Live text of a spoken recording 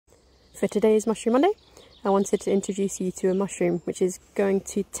For today's Mushroom Monday, I wanted to introduce you to a mushroom which is going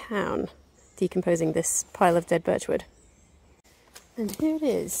to town decomposing this pile of dead birchwood. And here it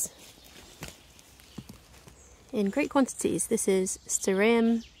is. In great quantities, this is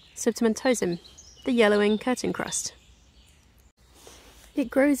Stereum subtomentosum, the yellowing curtain crust.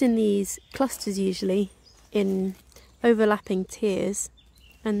 It grows in these clusters usually, in overlapping tiers,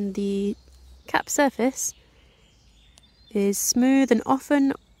 and the cap surface is smooth and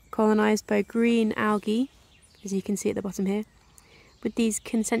often colonised by green algae, as you can see at the bottom here, with these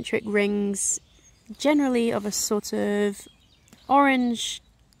concentric rings, generally of a sort of orange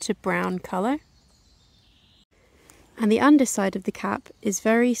to brown colour. And the underside of the cap is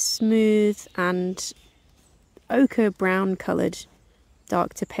very smooth and ochre brown coloured,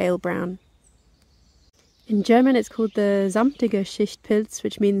 dark to pale brown. In German it's called the Samtige Schichtpilz,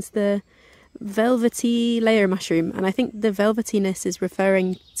 which means the velvety layer mushroom, and I think the velvetiness is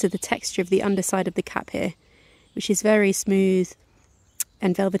referring to the texture of the underside of the cap here, which is very smooth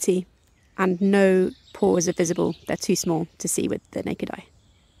and velvety, and no pores are visible. They're too small to see with the naked eye.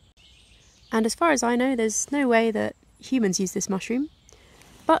 And as far as I know, there's no way that humans use this mushroom,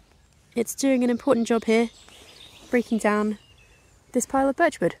 but it's doing an important job here, breaking down this pile of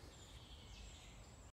birchwood.